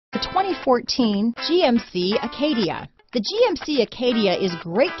The 2014 GMC Acadia. The GMC Acadia is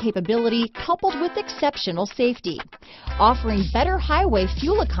great capability coupled with exceptional safety. Offering better highway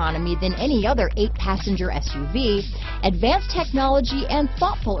fuel economy than any other 8-passenger SUV, advanced technology and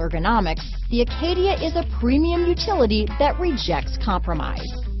thoughtful ergonomics, the Acadia is a premium utility that rejects compromise.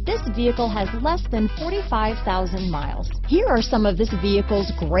 This vehicle has less than 45,000 miles. Here are some of this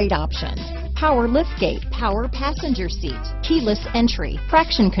vehicle's great options: power liftgate, power passenger seat, keyless entry,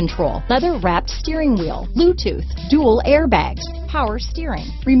 traction control, leather-wrapped steering wheel, Bluetooth, dual airbags, power steering,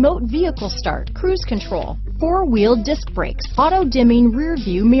 remote vehicle start, cruise control, 4-wheel disc brakes, auto-dimming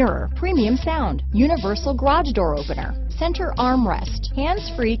rear-view mirror, premium sound, universal garage door opener, center armrest,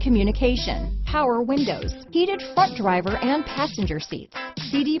 hands-free communication, power windows, heated front driver and passenger seats,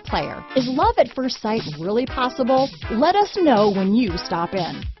 CD player. Is love at first sight really possible? Let us know when you stop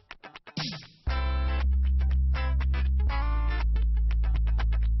in.